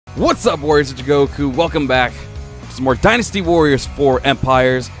What's up, Warriors of Goku? Welcome back to some more Dynasty Warriors 4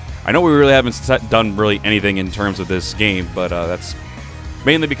 Empires. I know we really haven't done anything in terms of this game, but that's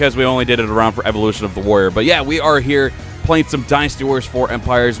mainly because we only did it around for Evolution of the Warrior. But yeah, we are here playing some Dynasty Warriors 4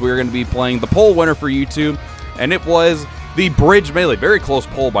 Empires. We're going to be playing the poll winner for YouTube, and it was the Bridge Melee. Very close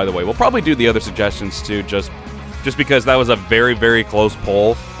poll, by the way. We'll probably do the other suggestions too, just because that was a very, very close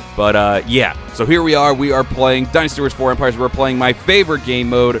poll. But yeah, so here we are playing Dynasty Warriors 4 Empires. We're playing my favorite game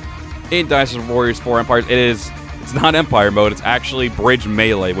mode in Dynasty Warriors 4 Empires. It's not Empire mode, it's actually Bridge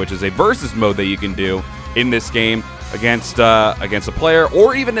Melee, which is a versus mode that you can do in this game against a player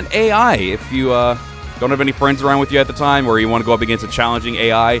or even an AI. If you don't have any friends around with you at the time, or you want to go up against a challenging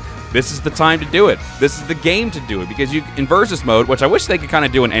AI, this is the time to do it. This is the game to do it, because you in versus mode, which I wish they could kind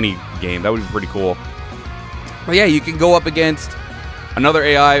of do in any game. That would be pretty cool. But yeah, you can go up against another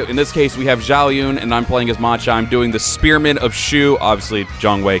AI. In this case, we have Zhao, and I'm playing as Ma Chao. I'm doing the Spearmen of Shu. Obviously,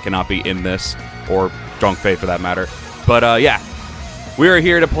 Zhong Wei cannot be in this, or Zhong Fei for that matter. But yeah, we are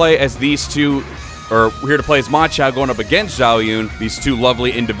here to play as these two, or we're here to play as Ma Chao going up against Zhao, these two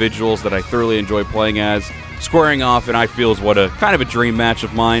lovely individuals that I thoroughly enjoy playing as, squaring off, and I feel is what a kind of a dream match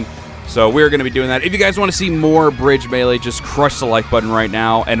of mine. So we're going to be doing that. If you guys want to see more Bridge Melee, just crush the like button right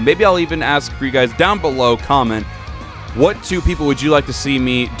now, and maybe I'll even ask for you guys down below, comment, what two people would you like to see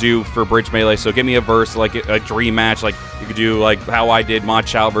me do for Bridge Melee? So give me a verse, like a dream match. Like you could do like how I did Ma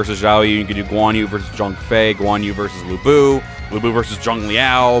Chao versus Zhao Yun. You could do Guan Yu versus Zhong Fei, Guan Yu versus Lu Bu versus Zhong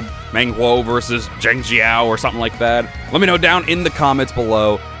Liao, Meng Huo versus Zheng Jiao, or something like that. Let me know down in the comments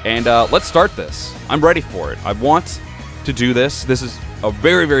below, and let's start this. I'm ready for it. I want to do this. This is a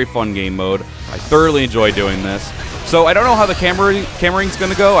very, very fun game mode. I thoroughly enjoy doing this. So I don't know how the cameraing's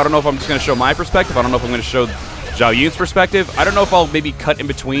going to go. I don't know if I'm just going to show my perspective. I don't know if I'm going to show Zhao Yun's perspective. I don't know if I'll maybe cut in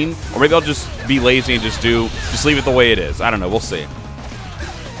between, or maybe I'll just be lazy and just leave it the way it is. I don't know. We'll see.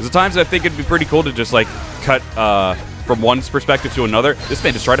 Because at times I think it'd be pretty cool to just like cut from one's perspective to another. This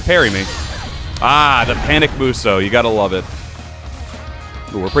man just tried to parry me. Ah, the Panic Muso. You gotta love it.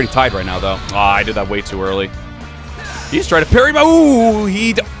 Ooh, we're pretty tied right now, though. Ah, I did that way too early. He's trying to parry me. Ooh,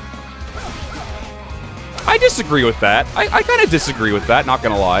 I disagree with that. I kind of disagree with that, not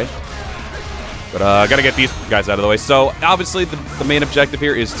gonna lie. But I gotta get these guys out of the way. So obviously the main objective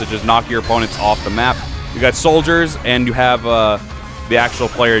here is to just knock your opponents off the map. You got soldiers, and you have the actual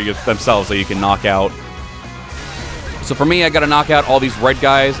player themselves that you can knock out. So for me, I gotta knock out all these red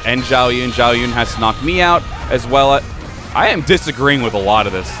guys and Zhao Yun. Zhao Yun has to knock me out as well. I am disagreeing with a lot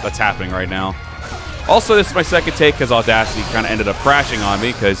of this that's happening right now. Also, this is my second take because Audacity kind of ended up crashing on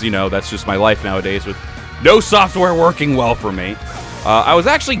me because, you know, that's just my life nowadays with no software working well for me. I was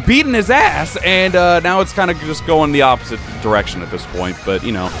actually beating his ass, and now it's kind of just going the opposite direction at this point. But,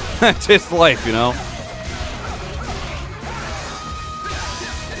 you know, it's his life, you know?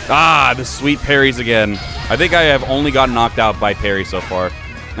 Ah, the sweet parries again. I think I have only gotten knocked out by parry so far.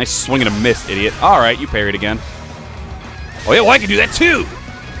 Nice swing and a miss, idiot. All right, you parried again. Oh, yeah, well, I can do that too.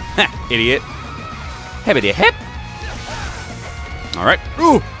 Ha, idiot. Hippity hip. All right.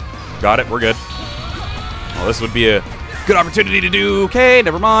 Ooh. Got it. We're good. Well, this would be a good opportunity to do. Okay,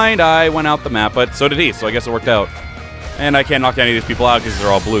 never mind. I went out the map, but so did he, so I guess it worked out. And I can't knock any of these people out because they're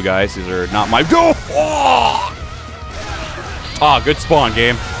all blue guys. These are not my... Oh! Ah, good spawn,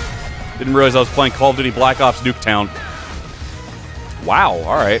 game. Didn't realize I was playing Call of Duty Black Ops Nuketown. Wow,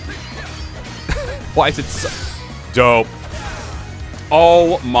 all right. Why is it so dope?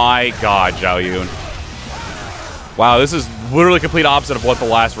 Oh my god, Zhao Yun. Wow, this is literally complete opposite of what the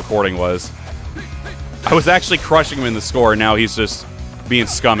last recording was. I was actually crushing him in the score, and now he's just being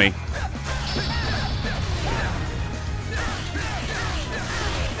scummy.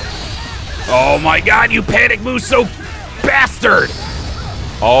 Oh my god, you Panic Muso bastard!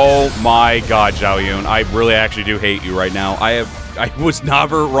 Oh my god, Zhao Yun. I really actually do hate you right now. I was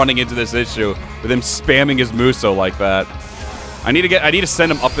never running into this issue with him spamming his Muso like that. I need to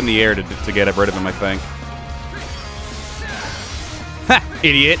send him up in the air to get rid of him, I think. Ha!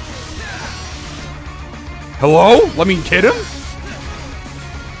 Idiot. Hello? Let me hit him?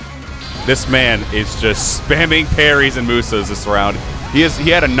 This man is just spamming parries and Musos this round. He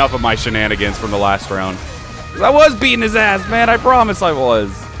had enough of my shenanigans from the last round. I was beating his ass, man. I promise I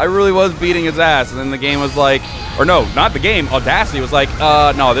was. I really was beating his ass. And then the game was like... Or no, not the game. Audacity was like,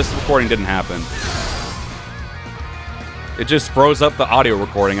 no, this recording didn't happen. It just froze up the audio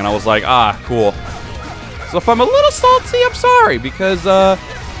recording, and I was like, ah, cool. So if I'm a little salty, I'm sorry, because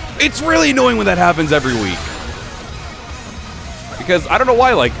it's really annoying when that happens every week. Because I don't know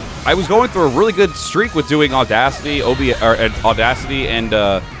why, like, I was going through a really good streak with doing Audacity, Audacity, and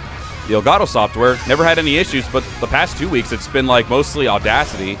the Elgato software. Never had any issues, but the past 2 weeks, it's been like mostly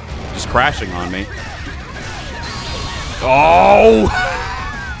Audacity just crashing on me. Oh!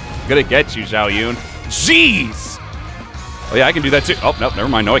 Gonna get you, Zhao Yun. Jeez! Oh, yeah, I can do that too. Oh, nope, never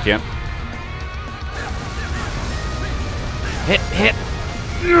mind. No, I can't. Hit.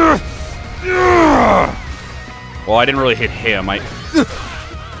 Well, I didn't really hit him.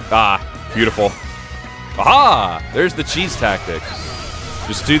 Beautiful. Aha! There's the cheese tactic.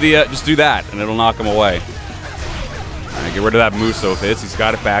 Just do that, and it'll knock him away. All right, get rid of that Muso of his. He's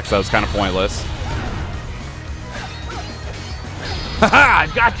got it back, so that was kind of pointless. Haha!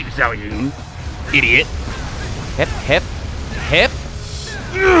 I've got you, Zhao Yun. Idiot. Hip.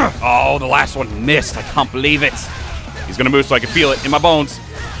 Oh, the last one missed. I can't believe it. He's gonna move so I can feel it in my bones.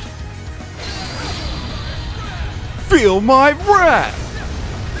 Feel my breath.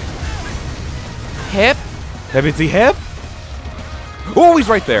 Hip. Hippity hip. Oh, he's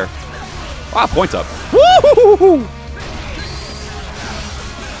right there. Wow, points up. Woo-hoo-hoo-hoo.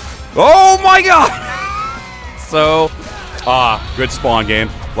 Oh my god. So, good spawn game.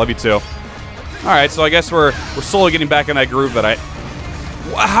 Love you too. All right, so I guess we're slowly getting back in that groove that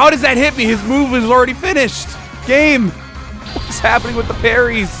How does that hit me? His move is already finished. Game. What's happening with the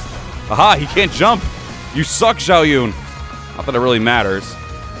parries? Aha, he can't jump. You suck, Zhao Yun. Not that it really matters.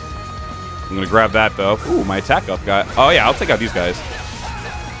 I'm gonna grab that though. Ooh, my attack up guy. Oh yeah, I'll take out these guys.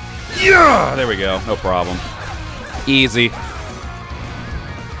 Yeah, there we go. No problem. Easy.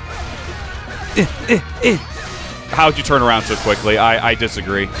 How'd you turn around so quickly? I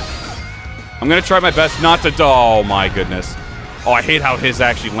disagree. I'm gonna try my best not to. Oh my goodness. Oh, I hate how his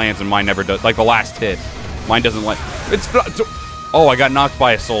actually lands and mine never does. Like the last hit, mine doesn't land. Oh, I got knocked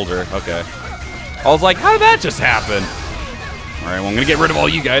by a soldier. Okay. I was like, how did that just happen? All right, well, I'm gonna get rid of all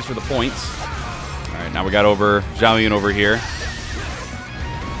you guys for the points. All right, now we got Zhao Yun over here.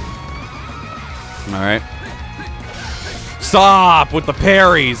 All right. Stop with the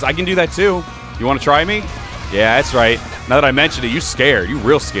parries. I can do that too. You want to try me? Yeah, that's right. Now that I mentioned it, you scared. You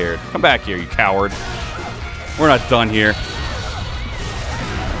real scared. Come back here, you coward. We're not done here.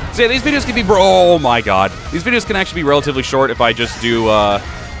 So yeah, these videos can be... Oh my god. These videos can actually be relatively short if I just do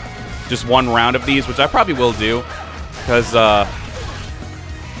just one round of these, which I probably will do. Because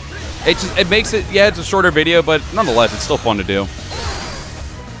it makes it... Yeah, it's a shorter video, but nonetheless, it's still fun to do.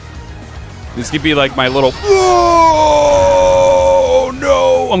 This could be like my little... Oh,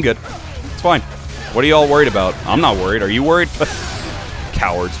 no! I'm good. It's fine. What are y'all worried about? I'm not worried. Are you worried?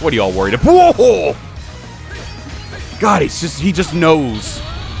 Cowards. What are y'all worried about? Whoa! God, he just knows.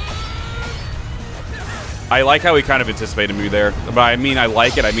 I like how he kind of anticipated me there. But I mean I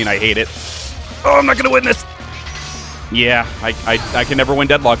like it. I mean I hate it. Oh, I'm not going to win this. Yeah, I can never win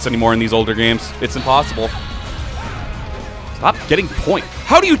deadlocks anymore in these older games. It's impossible. Stop getting point.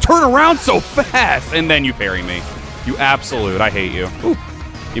 How do you turn around so fast? And then you parry me. You absolute. I hate you. Ooh,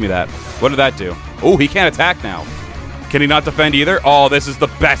 give me that. What did that do? Oh, he can't attack now. Can he not defend either? Oh, this is the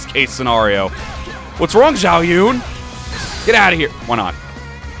best case scenario. What's wrong, Zhao Yun? Get out of here. Why not?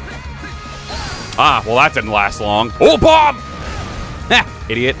 Ah, well, that didn't last long. Oh, bomb! Ha,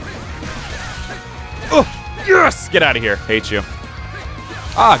 idiot. Oh, yes! Get out of here. Hate you.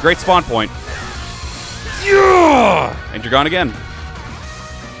 Ah, great spawn point. Yeah! And you're gone again.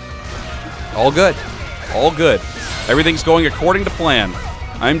 All good. All good. Everything's going according to plan.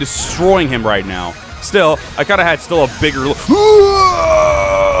 I'm destroying him right now. Still, I kind of had still a bigger... Whoa!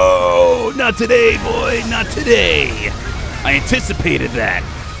 Not today, boy. Not today. I anticipated that.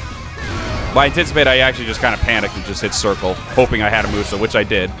 By anticipate, I actually just kind of panicked and just hit circle, hoping I had a Musa, which I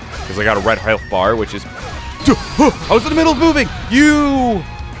did, because I got a red health bar, which is... I was in the middle of moving! You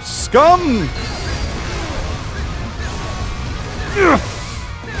scum!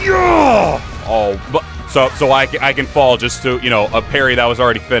 Oh, but so I can fall just to, you know, a parry that was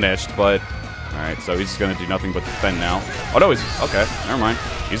already finished, but... Alright, so he's just going to do nothing but defend now. Oh, no, he's... Okay, never mind.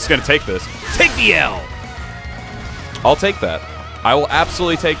 He's just going to take this. Take the L! I'll take that. I will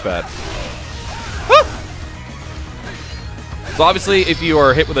absolutely take that. So obviously, if you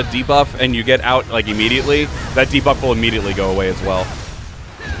are hit with a debuff and you get out, like, immediately, that debuff will immediately go away as well.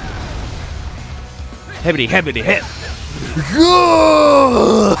 Hebbity, hebbity, hip!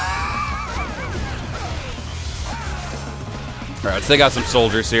 Alright, let's take out some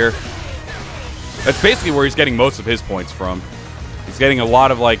soldiers here. That's basically where he's getting most of his points from. He's getting a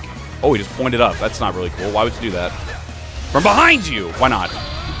lot of, like... Oh, he just pointed up. That's not really cool. Why would you do that? From behind you! Why not?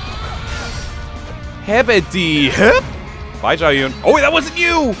 Hebbity, hip! Bye, Zhao Yun. Oh, wait, that wasn't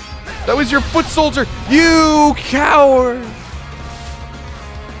you! That was your foot soldier! You coward!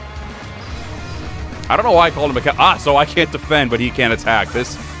 I don't know why I called him a coward. Ah, so I can't defend, but he can't attack.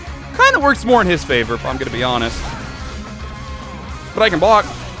 This... kind of works more in his favor, if I'm going to be honest. But I can block.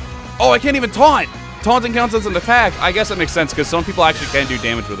 Oh, I can't even taunt. Taunting counts as an attack. I guess that makes sense, because some people actually can do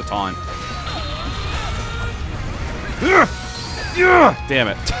damage with a taunt. Damn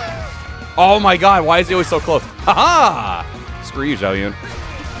it. Oh my god, why is he always so close? Haha! Screw you, Zhao Yun.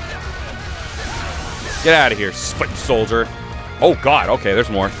 Get out of here, foot soldier. Oh god, okay, there's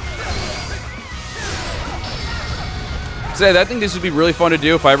more. Say, I think this would be really fun to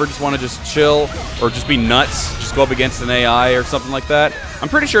do if I ever just want to just chill or just be nuts, just go up against an AI or something like that. I'm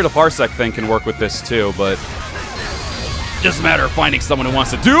pretty sure the Parsec thing can work with this too, but just a matter of finding someone who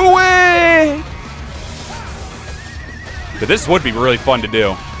wants to do it. But this would be really fun to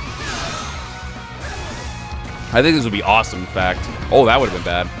do. I think this would be awesome, in fact. Oh, that would have been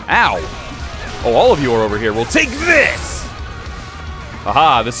bad. Ow! Oh, all of you are over here. Well, take this!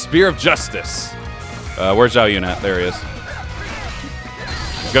 Aha, the Spear of Justice. Where's Zhao Yun at? There he is.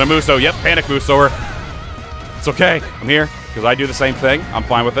 He's gonna Muso. Yep, panic Musoer. It's okay. I'm here, because I do the same thing. I'm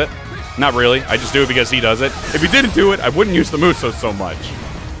fine with it. Not really. I just do it because he does it. If he didn't do it, I wouldn't use the Muso so much.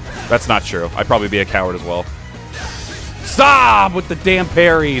 That's not true. I'd probably be a coward as well. Stop with the damn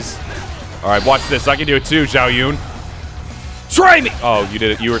parries. All right, watch this. I can do it too, Zhao Yun. Try me! Oh, you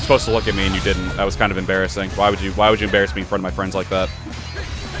did it. You were supposed to look at me and you didn't. That was kind of embarrassing. Why would you embarrass me in front of my friends like that?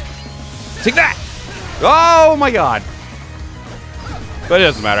 Take that! Oh my god. But it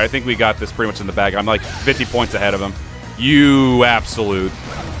doesn't matter. I think we got this pretty much in the bag. I'm like 50 points ahead of him. You absolute.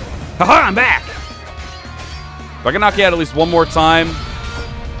 Haha, I'm back! If I can knock you out at least one more time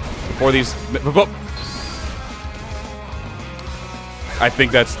before these... I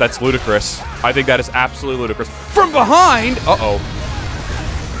think that's ludicrous. I think that is absolutely ludicrous. From behind! Uh-oh.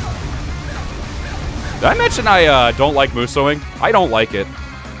 Did I mention I don't like Musoing? I don't like it.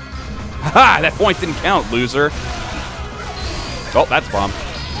 Ha! That point didn't count, loser. Oh, that's a bomb.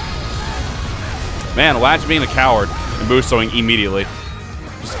 Man, imagine being a coward and Musoing immediately.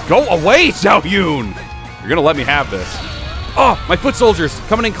 Just go away, Zhao Yun! You're gonna let me have this. Oh, my foot soldiers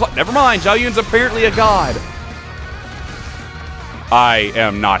coming in. Never mind, Zhao Yun's apparently a god. I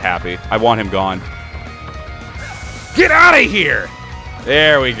am not happy. I want him gone. Get out of here!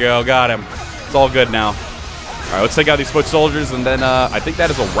 There we go. Got him. It's all good now. All right, let's take out these foot soldiers, and then I think that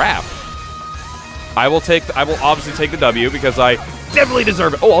is a wrap. I will obviously take the W because I definitely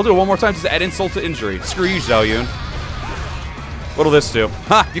deserve it. Oh, I'll do it one more time just to add insult to injury. Screw you, Zhao Yun. What'll this do?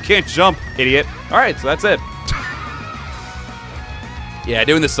 Ha! You can't jump, idiot. All right, so that's it. Yeah,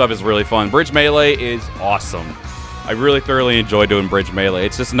 doing this stuff is really fun. Bridge Melee is awesome. I really thoroughly enjoy doing Bridge Melee.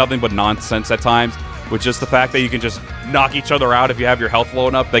 It's just nothing but nonsense at times, with just the fact that you can just knock each other out if you have your health low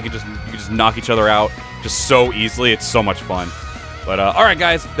enough. You can just knock each other out just so easily. It's so much fun. But all right,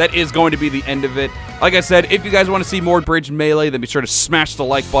 guys, that is going to be the end of it. Like I said, if you guys want to see more Bridge Melee, then be sure to smash the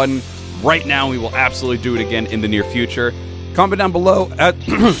like button right now. We will absolutely do it again in the near future. Comment down below,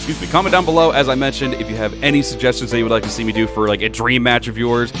 excuse me, comment down below, as I mentioned, if you have any suggestions that you would like to see me do for, like, a dream match of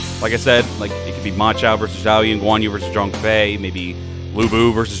yours. Like I said, like, it could be Ma Chao versus Zhao Yun, Guan Yu versus Zhong Fei, maybe Lu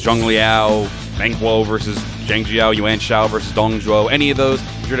Bu versus Zhong Liao, Meng Guo versus Zheng Jiao, Yuan Shao versus Dong Zhuo, any of those.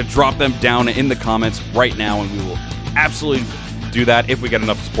 Be sure to drop them down in the comments right now, and we will absolutely do that if we get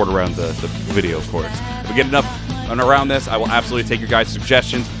enough support around the video, of course. If we get enough around this, I will absolutely take your guys'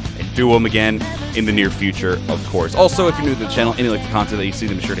 suggestions and do them again in the near future, of course. Also, if you're new to the channel and you like the content that you see,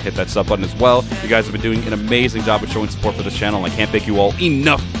 then be sure to hit that sub button as well. You guys have been doing an amazing job of showing support for this channel, and I can't thank you all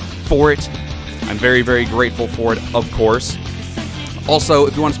enough for it. I'm very, very grateful for it, of course. Also,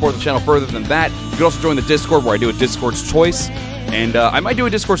 if you want to support the channel further than that, you can also join the Discord, where I do a Discord's Choice. And I might do a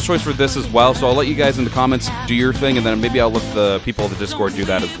Discord's Choice for this as well, so I'll let you guys in the comments do your thing, and then maybe I'll let the people of the Discord do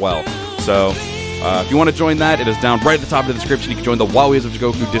that as well. So, if you want to join that, it is down right at the top of the description. You can join the Wowies of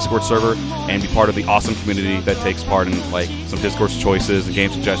Jigoku Discord server and be part of the awesome community that takes part in, like, some Discord's choices and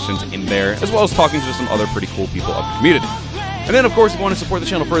game suggestions in there, as well as talking to some other pretty cool people of the community. And then, of course, if you want to support the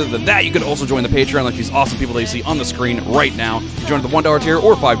channel further than that, you can also join the Patreon, like these awesome people that you see on the screen right now. You join the $1 tier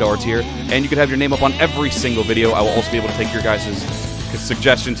or $5 tier, and you can have your name up on every single video. I will also be able to take your guys'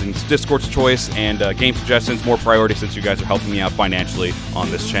 suggestions and Discord's choice and game suggestions more priority, since you guys are helping me out financially on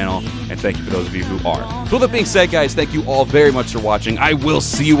this channel, and thank you for those of you who are. So with that being said, guys, thank you all very much for watching. I will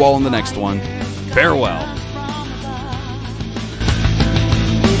see you all in the next one. Farewell.